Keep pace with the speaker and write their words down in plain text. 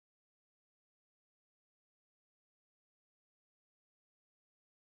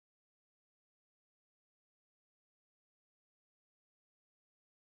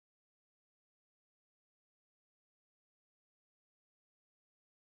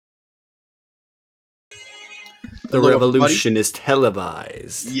The Hello, revolution everybody. is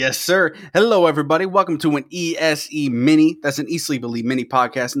televised. Yes, sir. Hello, everybody. Welcome to an ESE Mini. That's an eSleep Elite Mini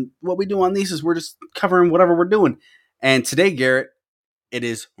podcast. And what we do on these is we're just covering whatever we're doing. And today, Garrett, it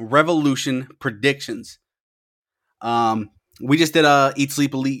is Revolution predictions. We just did a Eat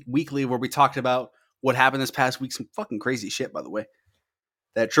Sleep Elite weekly where we talked about what happened this past week. Some fucking crazy shit, by the way.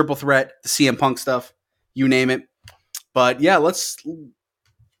 That triple threat, the CM Punk stuff, you name it. But yeah, let's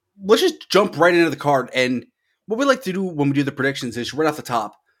just jump right into the card. And what we like to do when we do the predictions is right off the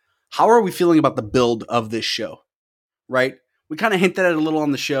top, how are we feeling about the build of this show? Right? We kind of hinted at it a little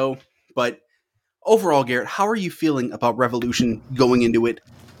on the show, but overall, Garrett, how are you feeling about Revolution going into it?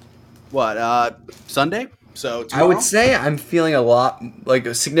 Sunday? So tomorrow? I would say I'm feeling a lot,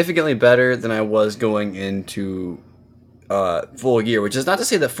 significantly better than I was going into Full Gear, which is not to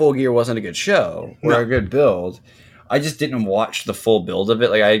say that Full Gear wasn't a good show or a good build. I just didn't watch the full build of it.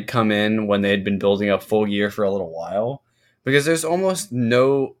 Like, I had come in when they had been building up Full Gear for a little while, because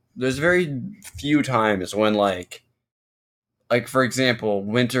there's very few times when like for example,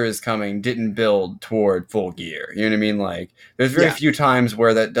 Winter is Coming didn't build toward Full Gear. You know what I mean? Like, there's very few times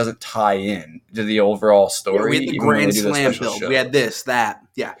where that doesn't tie in to the overall story. We had the Grand Slam build. We had this, that.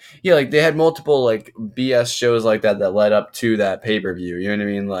 Yeah. Yeah, like, they had multiple like BS shows like that led up to that pay-per-view. You know what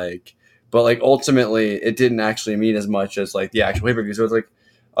I mean? Like, but like ultimately it didn't actually mean as much as like the actual pay-per-view. So it's like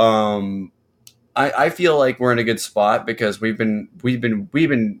I feel like we're in a good spot because we've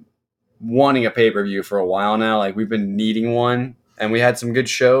been wanting a pay-per-view for a while now. Like, we've been needing one, and we had some good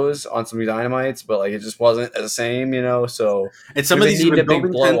shows on some of these Dynamites, but like, it just wasn't the same, you know. So and some of these need a big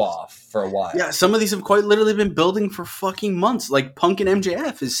blow off for a while. Yeah, some of these have quite literally been building for fucking months. Like Punk and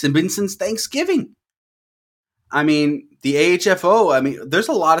MJF has been since Thanksgiving. I mean, the AHFO. I mean, there's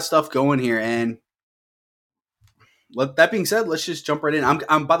a lot of stuff going here, and that being said, let's just jump right in.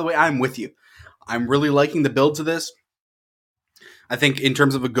 I'm by the way, I'm with you. I'm really liking the build to this. I think in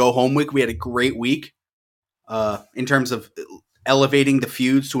terms of a go-home week, we had a great week in terms of elevating the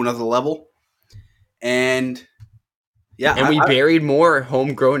feuds to another level. And, yeah. And we buried more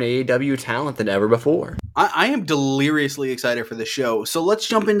homegrown AEW talent than ever before. I am deliriously excited for the show. So let's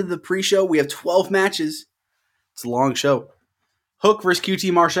jump into the pre-show. We have 12 matches. It's a long show. Hook versus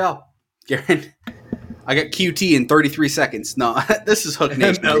QT Marshall. Garen, I got QT in 33 seconds. No, this is Hook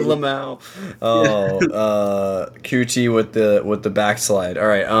Nation. Lamau. QT with the backslide. All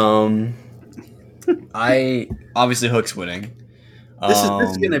right. I obviously Hook's winning. This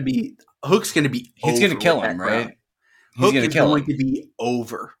is gonna be Hook's gonna be. He's gonna kill him, right? Hook is going to be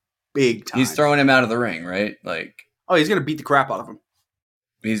over big time. He's throwing him out of the ring, right? Like, oh, he's gonna beat the crap out of him.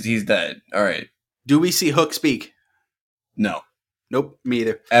 He's dead. All right. Do we see Hook speak? No. Nope. Me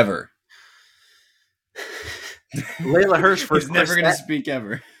either. Ever. Layla Hirsch versus He's never going to speak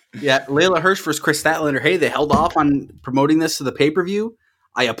ever. Yeah, Layla Hirsch versus Chris Statlander. Hey, they held off on promoting this to the pay-per-view.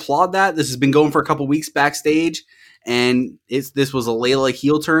 I applaud that. This has been going for a couple weeks backstage, and this was a Layla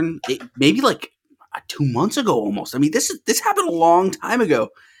heel turn. Maybe like 2 months ago almost. I mean, this happened a long time ago.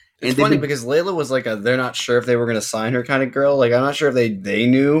 It's funny because Layla was like they're not sure if they were going to sign her kind of girl. Like, I'm not sure if they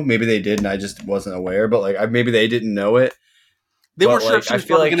knew. Maybe they did, and I just wasn't aware. But like, maybe they didn't know it. They weren't sure if she was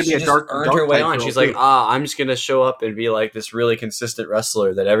going to be a dark her way on. She's like, I'm just going to show up and be like this really consistent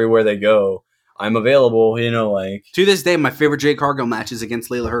wrestler that everywhere they go, I'm available. You know, like, to this day, my favorite Jade Cargill match is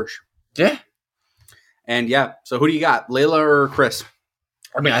against Layla Hirsch. Yeah, and yeah. So who do you got, Layla or Chris?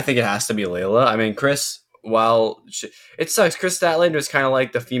 I mean, I think it has to be Layla. I mean, Chris. While it sucks, Chris Statlander is kind of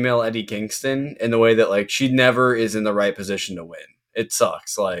like the female Eddie Kingston in the way that like she never is in the right position to win. It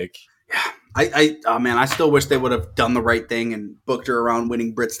sucks. Like, yeah, I still wish they would have done the right thing and booked her around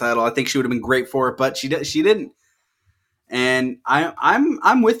winning Britt's title. I think she would have been great for it, but she didn't. And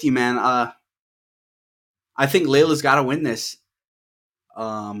I'm with you, man. I think Layla's got to win this,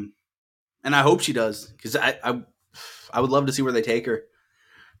 and I hope she does because I would love to see where they take her.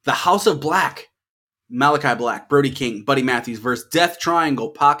 The House of Black. Malachi Black, Brody King, Buddy Matthews versus Death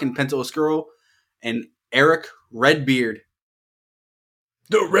Triangle, Pac and Penta Oscuro, and Eric Redbeard.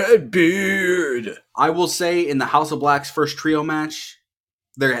 The Redbeard. I will say in the House of Black's first trio match,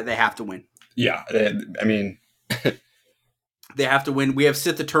 they have to win. Yeah, I mean, they have to win. We have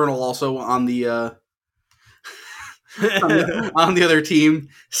Sith Eternal also on the on the other team.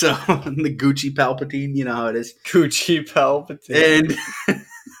 So the Gucci Palpatine, you know how it is. Gucci Palpatine. And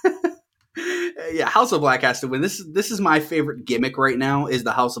yeah, House of Black has to win. This is my favorite gimmick right now is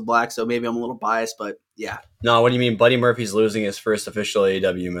the House of Black, so maybe I'm a little biased, but yeah. No, what do you mean? Buddy Murphy's losing his first official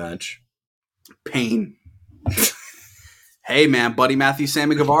AEW match. Pain. Hey, man, Buddy Matthews,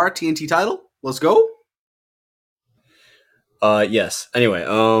 Sammy Guevara, TNT title. Let's go. Yes. Anyway,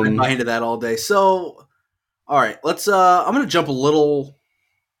 I'm into that all day. So All right, let's. I'm gonna jump a little.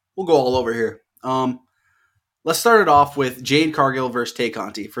 We'll go all over here. Let's start it off with Jade Cargill versus Tay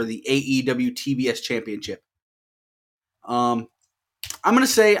Conti for the AEW TBS Championship. I'm gonna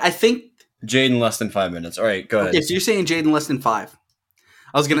say I think Jade in less than 5 minutes. All right, go ahead. Okay, so you're saying Jade in less than 5.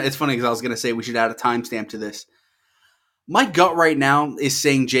 It's funny because I was gonna say we should add a timestamp to this. My gut right now is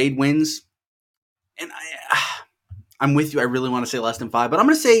saying Jade wins, and I'm with you. I really want to say less than 5, but I'm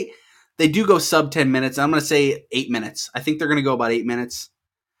gonna say they do go sub 10 minutes. I'm gonna say 8 minutes. I think they're gonna go about 8 minutes.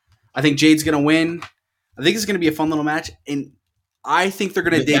 I think Jade's gonna win. I think it's gonna be a fun little match, and I think they're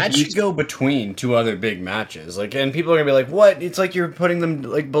gonna debut. That should go between two other big matches, like, and people are gonna be like, "What?" It's like you're putting them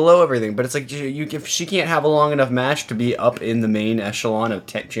like below everything, but it's like if she can't have a long enough match to be up in the main echelon of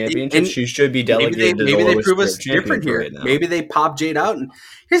championships, she should be delegated. Maybe they prove us different here. Right, maybe they pop Jade out. And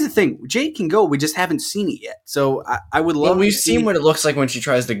here's the thing: Jade can go. We just haven't seen it yet. So I would love. Well, we've seen what it looks like when she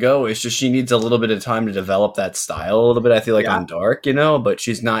tries to go. It's just she needs a little bit of time to develop that style a little bit. I feel like on Dark, but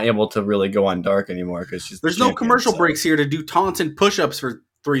she's not able to really go on Dark anymore because there's no commercial breaks here to do taunts and push-ups for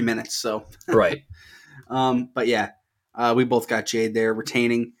 3 minutes. So right. But yeah, we both got Jade there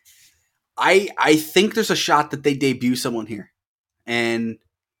retaining. I think there's a shot that they debut someone here, and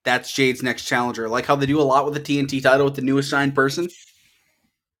that's Jade's next challenger. Like how they do a lot with the TNT title with the newest signed person.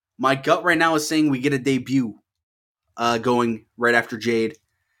 My gut right now is saying we get a debut going right after Jade,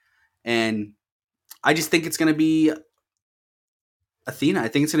 and I just think it's going to be Athena. I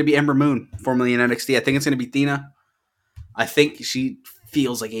think it's going to be Ember Moon, formerly in NXT. I think it's going to be Athena. I think she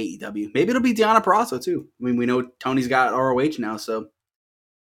feels like AEW. Maybe it'll be Deonna Purrazzo too. I mean, we know Tony's got ROH now, so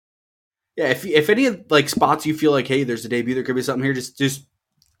yeah. If any of like spots you feel like, hey, there's a debut, there could be something here. Just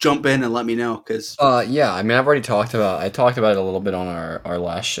jump in and let me know. Cause yeah, I mean, I've already talked about it a little bit on our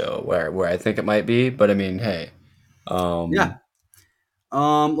last show where I think it might be, but I mean, hey, yeah.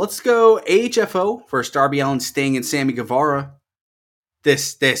 Let's go AHFO for Darby Allin, Sting, and Sammy Guevara.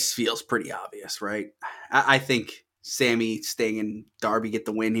 This feels pretty obvious, right? I think Sammy, Sting, and Darby get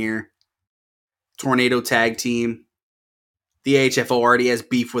the win here. Tornado tag team. The AHFO already has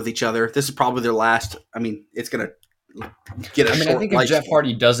beef with each other. This is probably their last. I mean, it's going to get a short I think if Jeff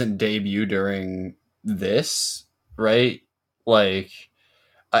Hardy doesn't debut during this, right? Like,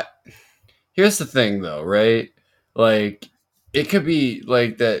 here's the thing, though, right? Like, it could be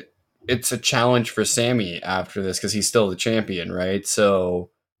like that it's a challenge for Sammy after this because he's still the champion, right? So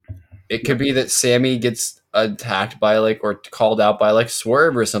it could be that Sammy gets attacked by or called out by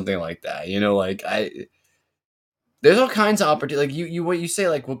Swerve or something like that. There's all kinds of opportunity. You what you say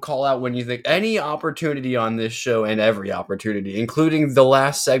will call out when you think any opportunity on this show and every opportunity, including the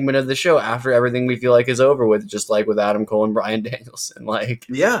last segment of the show after everything we feel like is over with, just like with Adam Cole and Bryan Danielson.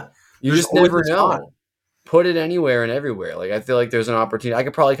 You just never know. Put it anywhere and everywhere. I feel like there's an opportunity. I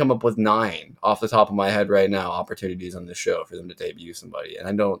could probably come up with 9 off the top of my head right now opportunities on this show for them to debut somebody, and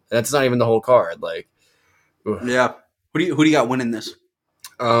I don't. That's not even the whole card. Yeah. Who do you got winning this?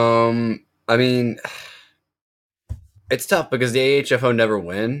 I mean, it's tough because the AHFO never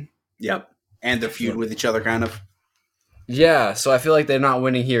win. Yep, and they're feud with each other, kind of. Yeah, so I feel like they're not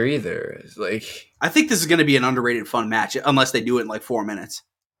winning here either. I think this is going to be an underrated, fun match unless they do it in 4 minutes.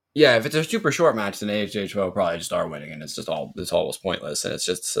 Yeah, if it's a super short match, then AHFO probably just are winning, and it's almost pointless. And it's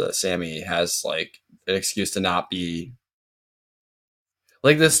just Sammy has an excuse to not be.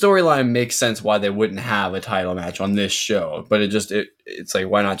 The storyline makes sense why they wouldn't have a title match on this show, but it's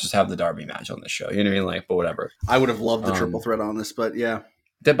why not just have the Darby match on this show? You know what I mean? But whatever. I would have loved the triple threat on this, but yeah.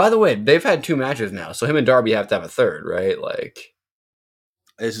 By the way, they've had 2 matches now, so him and Darby have to have a third, right?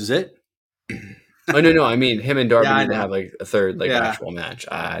 This is it. Oh no! I mean, him and Darby need to have a third actual match,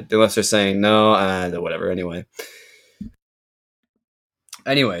 unless they're saying no, whatever.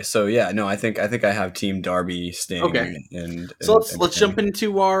 Anyway, so yeah, no, I think I have Team Darby, Sting. Okay, so let's jump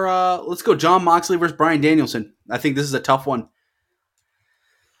into our. Let's go, Jon Moxley versus Bryan Danielson. I think this is a tough one.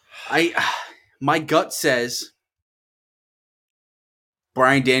 My gut says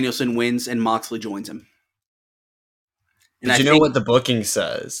Bryan Danielson wins and Moxley joins him. And you know what the booking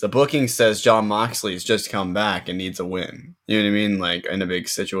says? The booking says Jon Moxley's just come back and needs a win. You know what I mean? In a big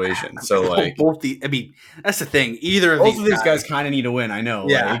situation. So that's the thing. Both of these guys kind of need a win. I know.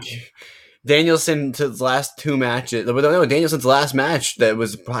 Yeah. Danielson's last 2 matches. No, Danielson's last match that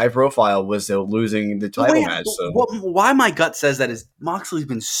was high profile was losing the title match. So why my gut says that is Moxley's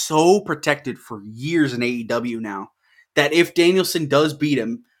been so protected for years in AEW now that if Danielson does beat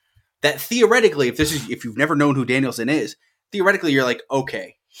him, that theoretically, if you've never known who Danielson is. Theoretically, you're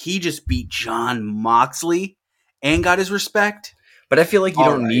okay, he just beat Jon Moxley and got his respect. But I feel like you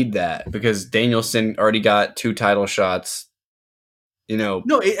don't need that because Danielson already got 2 title shots You know,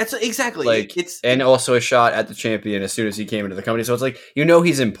 No, it's exactly like, and also a shot at the champion as soon as he came into the company. So it's like,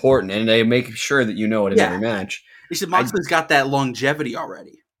 he's important, and they make sure that you know it in every match. You said Moxley's got that longevity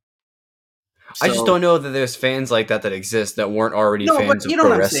already. I just don't know that there's fans like that exist that weren't already fans of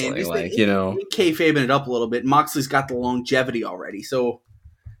pro wrestling. Like, kayfabing it up a little bit. Moxley's got the longevity already, so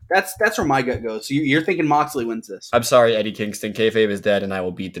that's where my gut goes. So you're thinking Moxley wins this? I'm sorry, Eddie Kingston. Kayfabe is dead, and I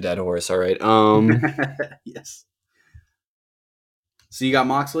will beat the dead horse. All right. Yes. So you got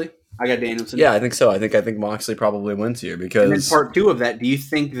Moxley? I got Danielson. Yeah, I think so. I think Moxley probably wins here because. And then part 2 of that. Do you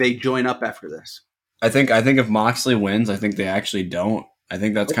think they join up after this? I think if Moxley wins, I think they actually don't. I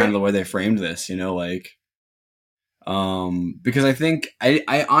think that's kind of the way they framed this. Because I think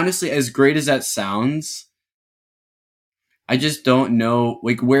I honestly, as great as that sounds, I just don't know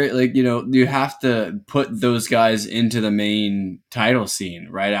where you have to put those guys into the main title scene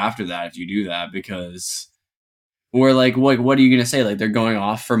right after that if you do that because. Or what are you gonna say? Like they're going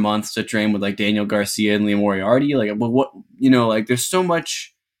off for months to train with Daniel Garcia and Lee Moriarty. There's so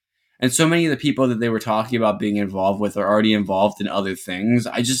much, and so many of the people that they were talking about being involved with are already involved in other things.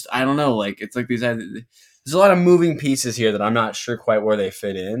 I don't know. It's like there's a lot of moving pieces here that I'm not sure quite where they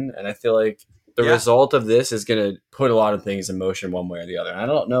fit in, and I feel like the result of this is gonna put a lot of things in motion one way or the other. And I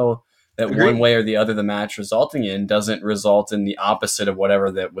don't know that one way or the other the match resulting in doesn't result in the opposite of whatever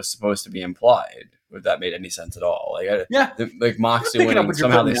that was supposed to be implied. If that made any sense at all. Moxley winning,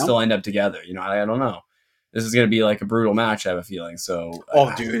 somehow they still end up together. I don't know. This is going to be a brutal match, I have a feeling. So,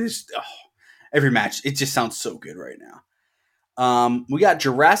 dude, every match, it just sounds so good right now. We got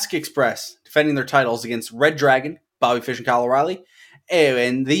Jurassic Express defending their titles against Red Dragon, Bobby Fish and Kyle O'Reilly,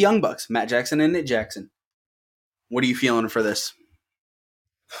 and the Young Bucks, Matt Jackson and Nick Jackson. What are you feeling for this?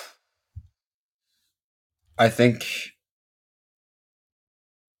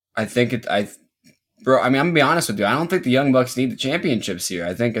 Bro, I mean, I'm gonna be honest with you. I don't think the Young Bucks need the championships here.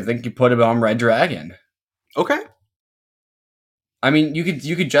 I think you put it on Red Dragon. Okay. I mean, you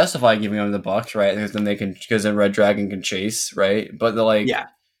could justify giving them the Bucks, right? Because then Red Dragon can chase, right? But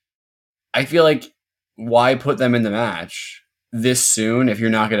I feel like why put them in the match this soon if you're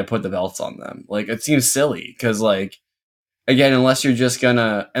not gonna put the belts on them? It seems silly because again, unless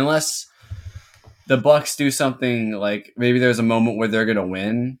the Bucks do something maybe there's a moment where they're gonna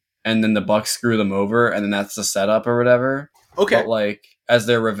win. And then the Bucks screw them over, and then that's the setup or whatever. Okay. But as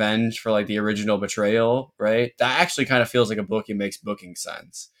their revenge for the original betrayal, right? That actually kind of feels like a booking makes booking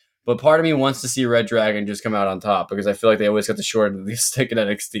sense. But part of me wants to see Red Dragon just come out on top because I feel like they always got the short end of the stick in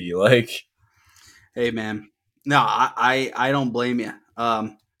NXT. Hey man, no, I don't blame you.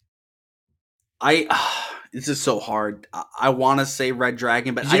 This is so hard. I want to say Red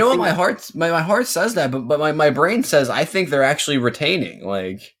Dragon, but what my heart says that, but my brain says I think they're actually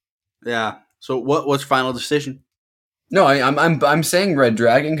retaining. Yeah. So what's final decision? No, I'm saying Red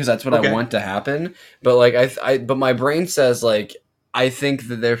Dragon because that's what I want to happen. But but my brain says I think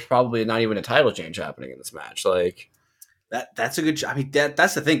that there's probably not even a title change happening in this match. That's a good. I mean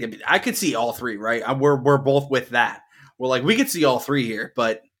that's the thing. I mean, I could see all three. Right. We're both with that. We're we could see all three here,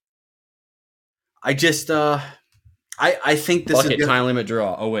 but I just I think this is time limit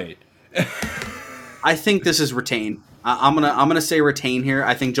draw. Oh wait. I think this is retain. I'm gonna say retain here.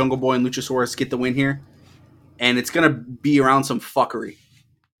 I think Jungle Boy and Luchasaurus get the win here, and it's gonna be around some fuckery.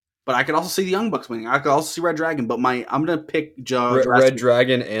 But I could also see the Young Bucks winning. I could also see Red Dragon. But I'm gonna pick Red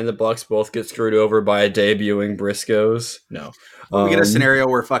Dragon and the Bucks both get screwed over by debuting Briscoes. No, we get a scenario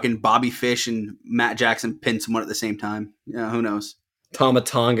where fucking Bobby Fish and Matt Jackson pin someone at the same time. Yeah, who knows? Tama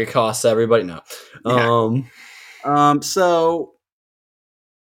Tonga costs everybody. No. Yeah. So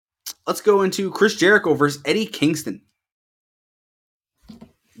let's go into Chris Jericho versus Eddie Kingston.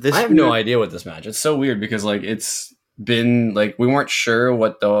 I have no idea what this match. It's so weird because it's been we weren't sure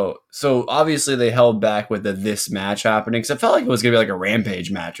what so obviously they held back with this match happening because it felt like it was gonna be a Rampage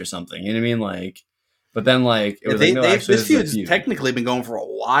match or something. You know what I mean? But then it was this feud's technically been going for a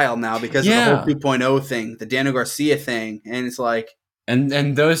while now because of the whole 2.0 thing, the Daniel Garcia thing, and it's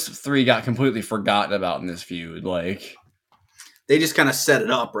and those three got completely forgotten about in this feud. They just kind of set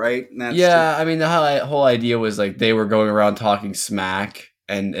it up, right? I mean the whole idea was they were going around talking smack.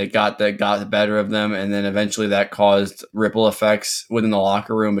 And it got the better of them, and then eventually that caused ripple effects within the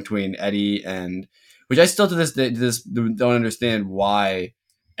locker room between Eddie and, which I still to this day don't understand why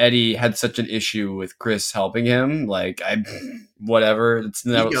Eddie had such an issue with Chris helping him. Whatever, it's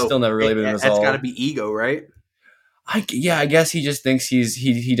still never really been resolved. That's got to be ego, right? I guess he just thinks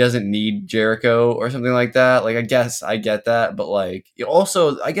he doesn't need Jericho or something like that. I guess I get that, but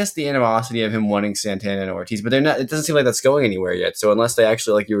also I guess the animosity of him wanting Santana and Ortiz, but they're not. It doesn't seem like that's going anywhere yet. So unless they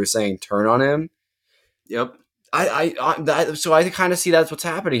actually, like you were saying, turn on him, yep. So I kind of see that's what's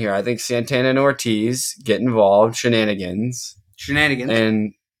happening here. I think Santana and Ortiz get involved, shenanigans,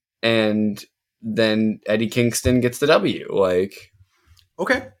 and then Eddie Kingston gets the W. Like,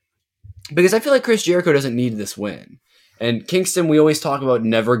 okay, because I feel like Chris Jericho doesn't need this win. And Kingston, we always talk about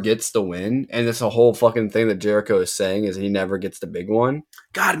never gets the win, and this whole fucking thing that Jericho is saying is he never gets the big one.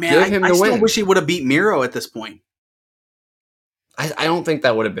 God, man, I still wish he would have beat Miro at this point. I don't think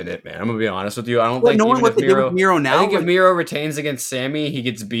that would have been it, man. I'm gonna be honest with you. I don't think even if Miro now. I think if Miro retains against Sammy, he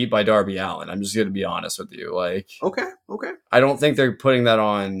gets beat by Darby Allin. I'm just gonna be honest with you. Like, okay. I don't think they're putting that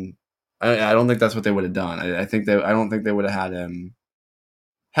on. I don't think that's what they would have done. I don't think they would have had him.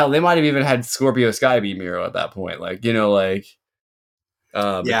 Hell, they might have even had Scorpio Sky beat Miro at that point. Like, because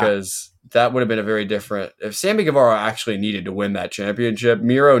that would have been a very different. If Sammy Guevara actually needed to win that championship,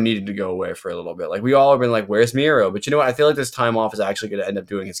 Miro needed to go away for a little bit. Like, we all have been like, "Where's Miro?" But you know what? I feel like this time off is actually going to end up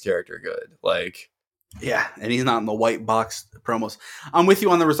doing his character good. Like, yeah, and he's not in the white box promos. I'm with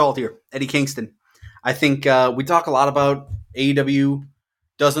you on the result here, Eddie Kingston. I think we talk a lot about AEW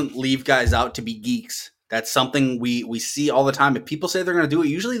doesn't leave guys out to be geeks. That's something we see all the time. If people say they're going to do it,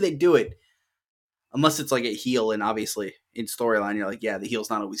 usually they do it. Unless it's like a heel, and obviously in storyline, you're like, yeah, the heel's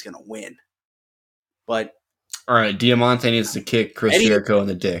not always going to win. But all right, Diamante needs to kick Chris Jericho in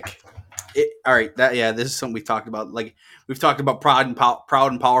the dick. All right, this is something we've talked about. Like, we've talked about Proud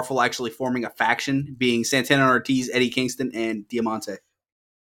and Powerful actually forming a faction, being Santana Ortiz, Eddie Kingston, and Diamante.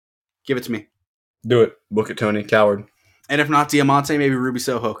 Give it to me. Do it. Book it, Tony. Coward. And if not Diamante, maybe Ruby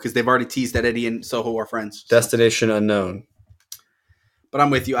Soho, because they've already teased that Eddie and Soho are friends. So. Destination unknown. But I'm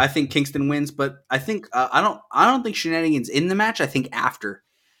with you. I think Kingston wins, but I think I don't think Shenanigans in the match. I think after,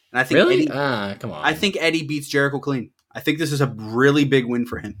 and I think really, Eddie, come on. I think Eddie beats Jericho clean. I think this is a really big win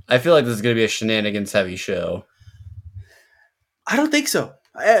for him. I feel like this is going to be a shenanigans heavy show. I don't think so.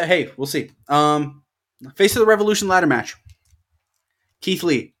 Hey, we'll see. Face of the Revolution ladder match: Keith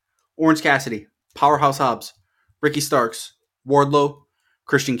Lee, Orange Cassidy, Powerhouse Hobbs, Ricky Starks, Wardlow,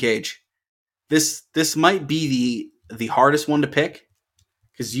 Christian Cage. This might be the hardest one to pick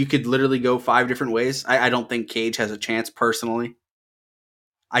because you could literally go 5 different ways. I don't think Cage has a chance personally.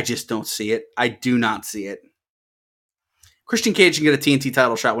 I just don't see it. I do not see it. Christian Cage can get a TNT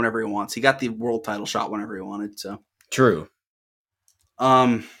title shot whenever he wants. He got the world title shot whenever he wanted. So true.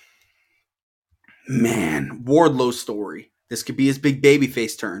 Man, Wardlow's story. This could be his big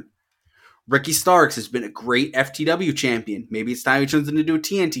babyface turn. Ricky Starks has been a great FTW champion. Maybe it's time he turns into a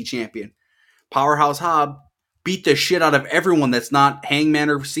TNT champion. Powerhouse Hobbs beat the shit out of everyone that's not Hangman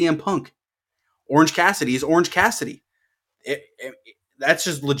or CM Punk. Orange Cassidy is Orange Cassidy. That's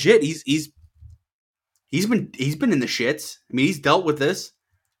just legit. He's been in the shits. I mean, he's dealt with this.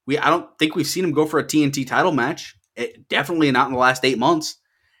 I don't think we've seen him go for a TNT title match. Definitely not in the last 8 months.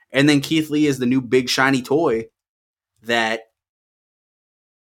 And then Keith Lee is the new big shiny toy that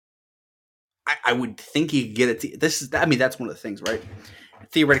I would think he could get it. That's one of the things, right?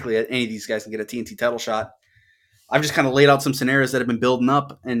 Theoretically, any of these guys can get a TNT title shot. I've just kind of laid out some scenarios that have been building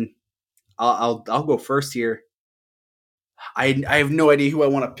up, and I'll go first here. I have no idea who I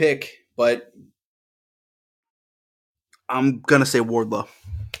want to pick, but I'm gonna say Wardlow.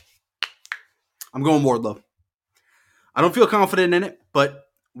 I'm going Wardlow. I don't feel confident in it, but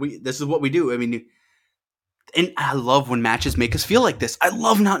this is what we do. I mean, and I love when matches make us feel like this. I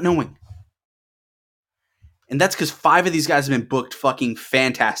love not knowing. And that's because 5 of these guys have been booked fucking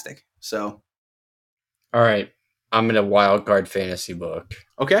fantastic. So, all right, I'm in a wild card fantasy book.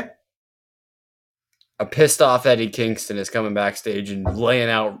 Okay. A pissed off Eddie Kingston is coming backstage and laying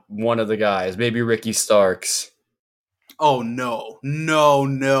out one of the guys, maybe Ricky Starks. Oh no!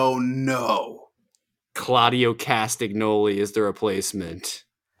 Claudio Castagnoli is the replacement.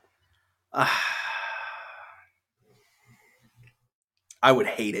 I would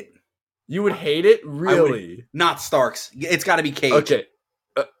hate it. You would hate it? Really? Not Starks. It's got to be Cage.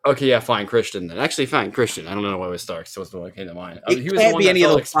 Okay, yeah, fine, Christian then. Actually, fine, Christian. I don't know why it was Starks. That was the one that came to mind. He was can't the one be any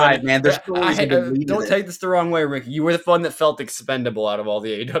of those 5, man. There's don't take this the wrong way, Ricky. You were the one that felt expendable out of all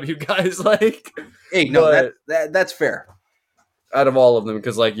the AEW guys. Hey, no, that's fair. Out of all of them,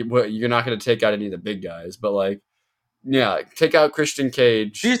 because you're not going to take out any of the big guys, but take out Christian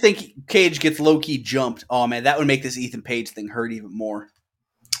Cage. Do you think Cage gets low key jumped? Oh man, that would make this Ethan Page thing hurt even more.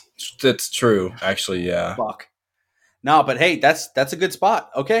 That's true, actually. Yeah. Fuck. No, but hey, that's a good spot.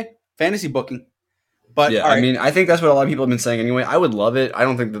 Okay, fantasy booking. But yeah, right. I mean, I think that's what a lot of people have been saying anyway. I would love it. I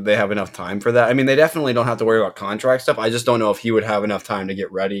don't think that they have enough time for that. I mean, they definitely don't have to worry about contract stuff. I just don't know if he would have enough time to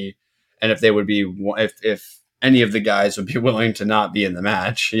get ready, and if they would be if any of the guys would be willing to not be in the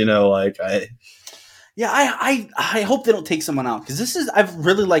match. I hope they don't take someone out because I've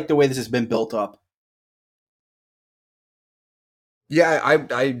really liked the way this has been built up. Yeah,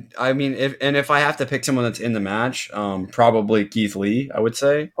 I mean, if I have to pick someone that's in the match, probably Keith Lee, I would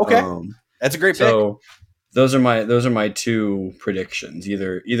say. Okay, that's a great pick. So those are my two predictions.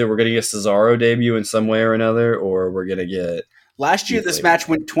 Either we're gonna get Cesaro debut in some way or another, or we're gonna get Last year, Keith this Lee. match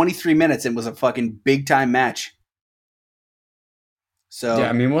went 23 minutes and was a fucking big time match. So yeah,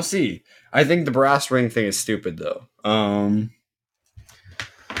 I mean, we'll see. I think the brass ring thing is stupid, though.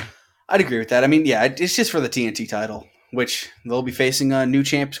 I'd agree with that. I mean, yeah, it's just for the TNT title, which they'll be facing a new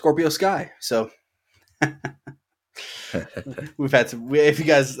champ, Scorpio Sky. So we've had some. If you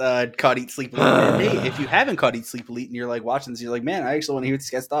guys caught Eat Sleep Elite, and hey, if you haven't caught Eat Sleep Elite and you're like watching this, you're like, man, I actually want to hear what these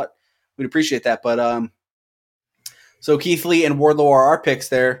guys thought. We'd appreciate that. But so Keith Lee and Wardlow are our picks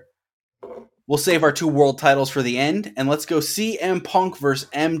there. We'll save our two world titles for the end, and let's go CM Punk versus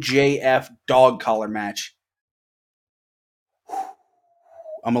MJF dog collar match.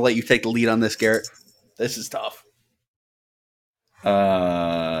 I'm gonna let you take the lead on this, Garrett. This is tough.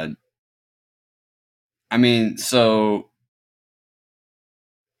 I mean, so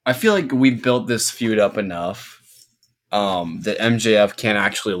I feel like we've built this feud up enough that MJF can't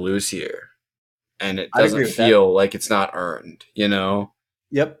actually lose here, and it doesn't feel like it's not earned. You know.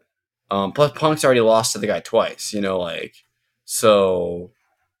 Yep. Plus, Punk's already lost to the guy twice. You know, like so.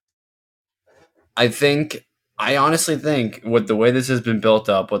 I honestly think with the way this has been built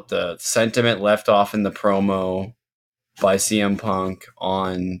up, with the sentiment left off in the promo by CM Punk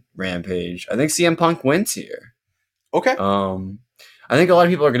on Rampage, I think CM Punk wins here. Okay. I think a lot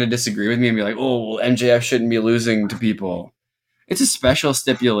of people are going to disagree with me and be like, "Oh, well, MJF shouldn't be losing to people." It's a special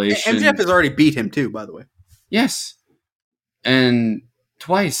stipulation. MJF has already beat him too, by the way. Yes, and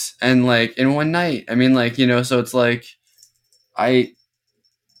twice, and like in one night. I mean, like, you know, so it's like I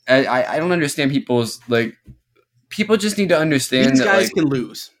don't understand people's like. People just need to understand these that guys like, can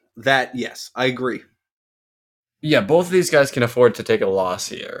lose. That, yes, I agree. Yeah, both of these guys can afford to take a loss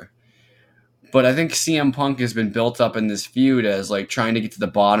here. But I think CM Punk has been built up in this feud as like trying to get to the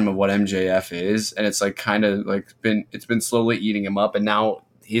bottom of what MJF is, and it's like kind of like it's been slowly eating him up, and now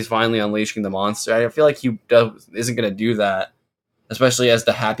he's finally unleashing the monster. I feel like he isn't going to do that, especially as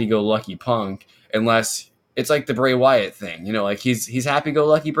the happy-go-lucky Punk, unless it's like the Bray Wyatt thing, you know, like he's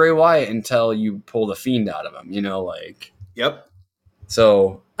happy-go-lucky Bray Wyatt until you pull the Fiend out of him, you know, like. Yep.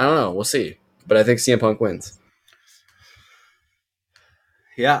 So I don't know, we'll see, but I think CM Punk wins.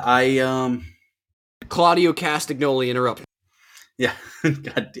 Yeah, Claudio Castagnoli interrupt. Yeah,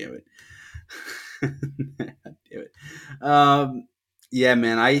 God damn it. God damn it. Yeah,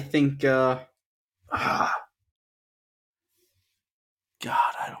 man, I think God, I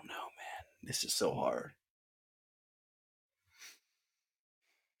don't know, man. This is so hard.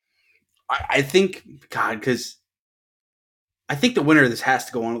 I think, God, because I think the winner of this has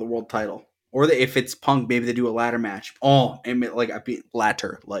to go on to the world title. Or if it's Punk, maybe they do a ladder match. Oh, and like I beat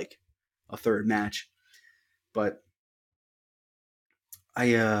ladder, like a third match. But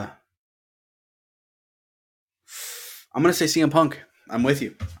I'm gonna say CM Punk. I'm with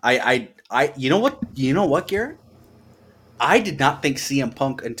you. You know what, Garrett? I did not think CM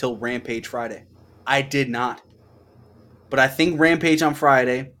Punk until Rampage Friday. I did not. But I think Rampage on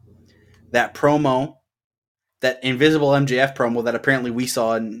Friday, that promo, that invisible MJF promo that apparently we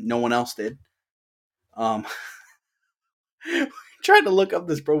saw and no one else did. Tried to look up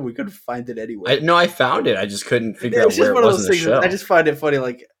this promo, we couldn't find it anywhere. No, I found it. I just couldn't figure out where it was in the show. I just find it funny.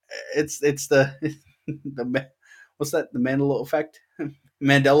 Like it's the what's that? The Mandela effect.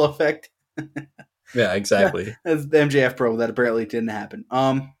 Mandela effect. Yeah, exactly. That's the MJF promo that apparently didn't happen.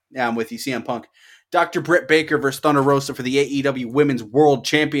 Yeah, I'm with you. CM Punk. Dr. Britt Baker versus Thunder Rosa for the AEW Women's World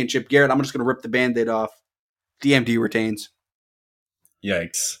Championship. Garrett, I'm just going to rip the Band-Aid off. DMD retains.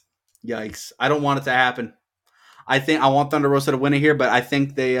 Yikes. I don't want it to happen. I want Thunder Rosa to win it here, but I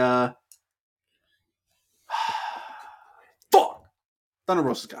think they fuck. Thunder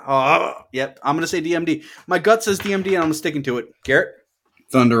Rosa's got yep. I'm going to say DMD. My gut says DMD, and I'm sticking to it. Garrett?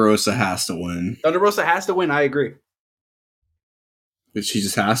 Thunder Rosa has to win. Thunder Rosa has to win. I agree. But she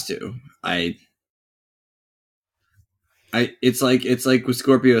just has to. It's like with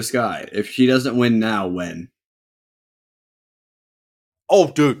Scorpio Sky. If she doesn't win now, when? Oh,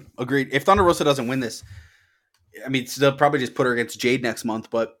 dude, agreed. If Thunder Rosa doesn't win this, I mean, they'll probably just put her against Jade next month.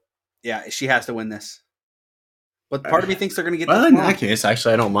 But yeah, she has to win this. But part of me thinks they're going to get this in wrong. That case,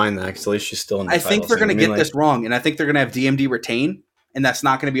 actually, I don't mind that because at least she's still in the I think they're going to get this wrong, and I think they're going to have DMD retain, and that's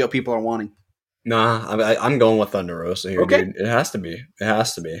not going to be what people are wanting. Nah, I'm going with Thunder Rosa here, okay. Dude. It has to be. It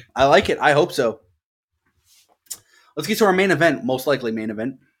has to be. I like it. I hope so. Let's get to our main event, most likely main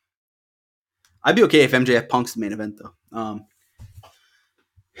event. I'd be okay if MJF Punk's the main event, though.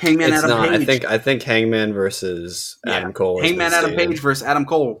 Hangman It's Adam not. Page. I think Hangman versus Adam Cole. Hangman Adam Page versus Adam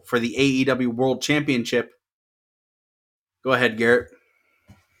Cole for the AEW World Championship. Go ahead, Garrett.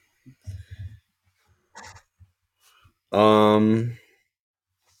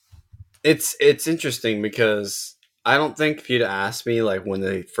 It's interesting because I don't think if you'd asked me like when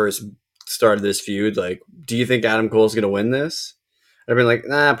they first started this feud, like, do you think Adam Cole's gonna win this? I'd been like,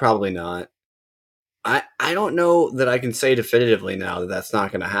 nah, probably not. I don't know that I can say definitively now that that's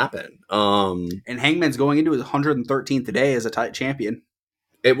not going to happen. And Hangman's going into his 113th today as a champion.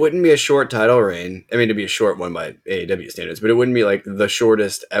 It wouldn't be a short title reign. I mean, it'd be a short one by AEW standards, but it wouldn't be like the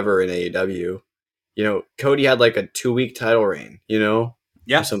shortest ever in AEW. You know, Cody had like a 2-week title reign, you know?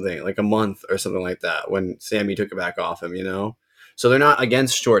 Yeah. Or something, like a month or something like that when Sammy took it back off him, you know? So they're not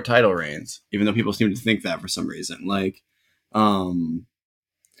against short title reigns, even though people seem to think that for some reason. Like,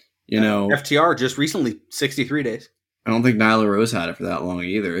 you know, FTR just recently 63 days. I don't think Nyla Rose had it for that long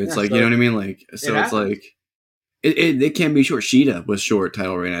either. It's like, so, you know what I mean? Like, so it's like, it can be short. Sheeta was short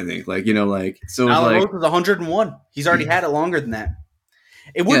title reign, I think. Like, you know, like, so Nyla like, Rose was 101. He's already had it longer than that.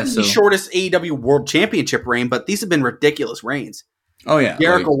 It wouldn't be the shortest AEW World Championship reign, but these have been ridiculous reigns. Oh, yeah.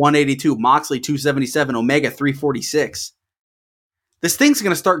 Jericho 182, Moxley 277, Omega 346. This thing's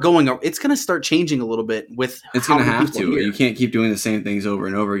going to start going. It's going to start changing a little bit with. It's going to have to. You can't keep doing the same things over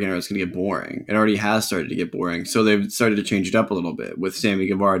and over again, or it's going to get boring. It already has started to get boring. So they've started to change it up a little bit with Sammy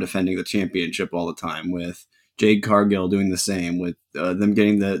Guevara defending the championship all the time, with Jade Cargill doing the same, with them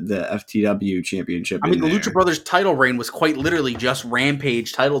getting the FTW championship. I mean, the Lucha Brothers title reign was quite literally just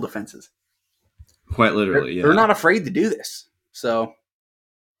Rampage title defenses. Quite literally, yeah. They're not afraid to do this. So,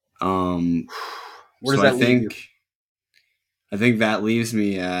 where does that leave you? I think that leaves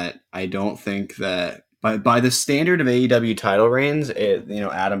me at, I don't think that by the standard of AEW title reigns,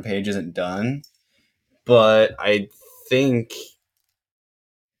 Adam Page isn't done. But I think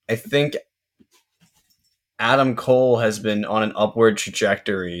Adam Cole has been on an upward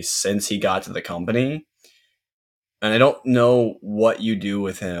trajectory since he got to the company. And I don't know what you do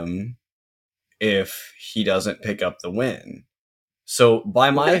with him if he doesn't pick up the win. So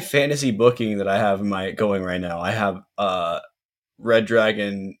by my fantasy booking that I have going right now, I have Red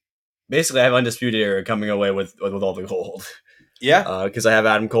Dragon. Basically, I have Undisputed Era coming away with all the gold. Yeah. Because I have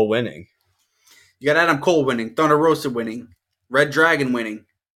Adam Cole winning. You got Adam Cole winning, Thunder Rosa winning, Red Dragon winning.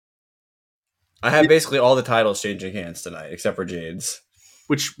 I have basically all the titles changing hands tonight, except for Jade's.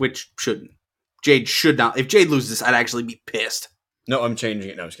 Which shouldn't. Jade should not. If Jade loses, I'd actually be pissed. No, I'm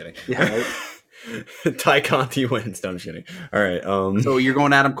changing it. No, I'm just kidding. Yeah, right? Ty Conti wins. No, I'm just kidding. All right. So you're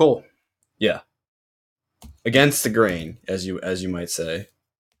going Adam Cole. Yeah. Against the grain, as you might say.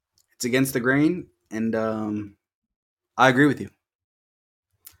 It's against the grain, and I agree with you.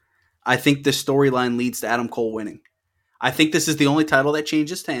 I think the storyline leads to Adam Cole winning. I think this is the only title that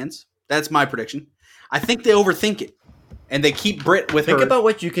changes hands. That's my prediction. I think they overthink it, and they keep Britt with her. Think about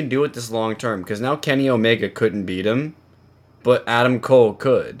what you can do with this long term, because now Kenny Omega couldn't beat him, but Adam Cole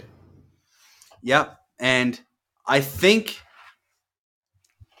could. Yep, and I think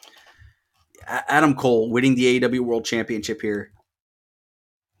Adam Cole winning the AEW World Championship here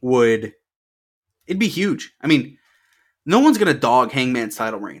it'd be huge. I mean, no one's going to dog Hangman's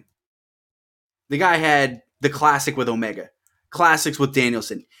title reign. The guy had the classic with Omega, classics with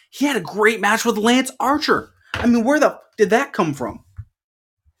Danielson. He had a great match with Lance Archer. I mean, where the did that come from?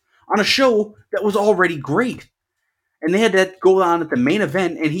 On a show that was already great. And they had that go on at the main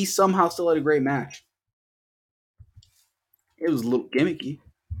event, and he somehow still had a great match. It was a little gimmicky,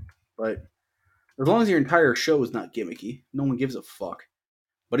 but as long as your entire show is not gimmicky, no one gives a fuck.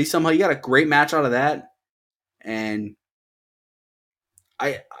 But he got a great match out of that, and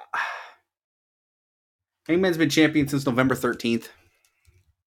Hangman's been champion since November 13th.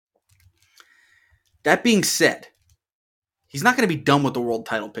 That being said, he's not going to be done with the world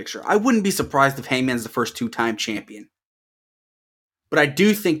title picture. I wouldn't be surprised if Hangman's the first 2-time champion. But I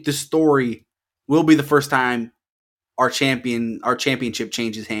do think the story will be the first time our championship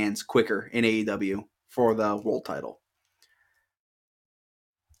changes hands quicker in AEW for the world title.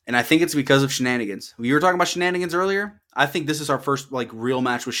 And I think it's because of shenanigans. You were talking about shenanigans earlier. I think this is our first real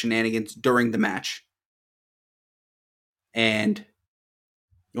match with shenanigans during the match. And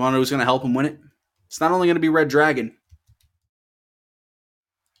you want to know who's going to help him win it? It's not only going to be Red Dragon.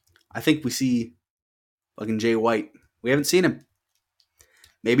 I think we see fucking Jay White. We haven't seen him.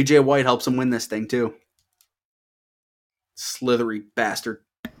 Maybe Jay White helps him win this thing too. Slithery bastard.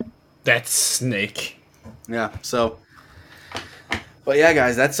 That snake. Yeah, so. But yeah,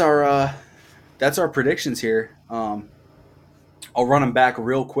 guys, that's our predictions here. I'll run them back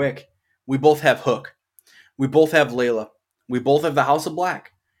real quick. We both have Hook. We both have Layla. We both have the House of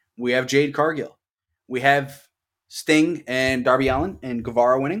Black. we have Jade Cargill. We have Sting and Darby Allin and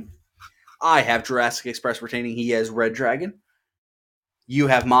Guevara winning. I have Jurassic Express retaining. He has Red Dragon. You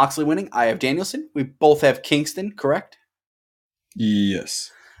have Moxley winning. I have Danielson. We both have Kingston, correct?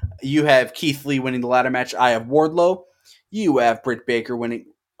 Yes. You have Keith Lee winning the ladder match. I have Wardlow. You have Britt Baker winning,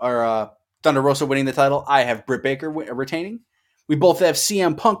 or Thunder Rosa winning the title. I have Britt Baker retaining. We both have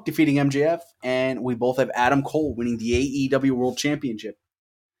CM Punk defeating MJF, and we both have Adam Cole winning the AEW World Championship.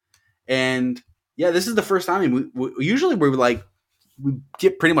 And yeah, this is the first time. We usually we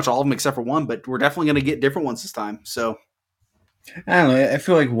get pretty much all of them except for one, but we're definitely going to get different ones this time. So I don't know. I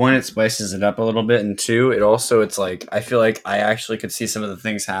feel like one, it spices it up a little bit, and two, it's like I feel like I actually could see some of the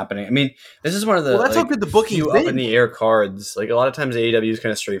things happening. I mean, this is one of the that's how good the booking up in the air cards. Like a lot of times, AEW is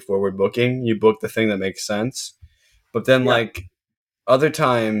kind of straightforward booking. You book the thing that makes sense, but then like other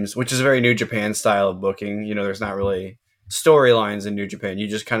times, which is a very New Japan style of booking, there's not really storylines in New Japan. You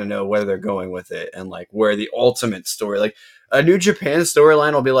just kind of know where they're going with it and like where the ultimate story, like a New Japan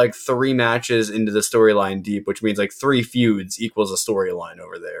storyline will be like 3 matches into the storyline deep, which means like 3 feuds equals a storyline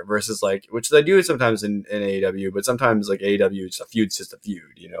over there versus like, which they do sometimes in AEW, but sometimes like AEW, it's a feud's just a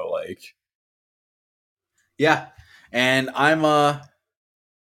feud, like. Yeah. And I'm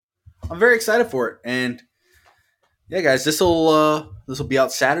very excited for it. And yeah, guys, this will be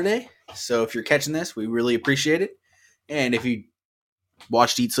out Saturday. So if you're catching this, we really appreciate it. And if you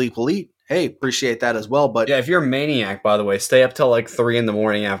watched Eat Sleep Elite, hey, appreciate that as well. But yeah, if you're a maniac, by the way, stay up till like 3 a.m.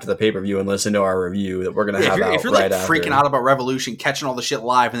 after the pay-per-view and listen to our review that we're gonna have out. If you're like freaking out about Revolution, catching all the shit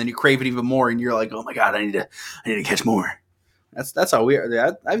live, and then you crave it even more, and you're like, oh my god, I need to catch more. That's how we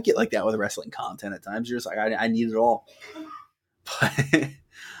are. I get like that with wrestling content at times. You're just like, I need it all.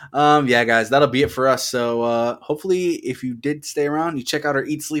 But yeah, guys, that'll be it for us. So hopefully, if you did stay around, you check out our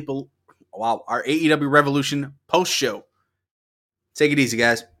our AEW Revolution post show. Take it easy,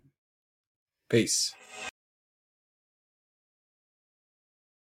 guys. Peace.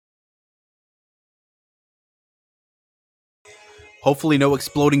 Hopefully no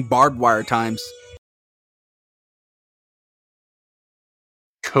exploding barbed wire times.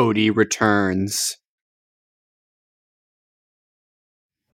 Cody returns.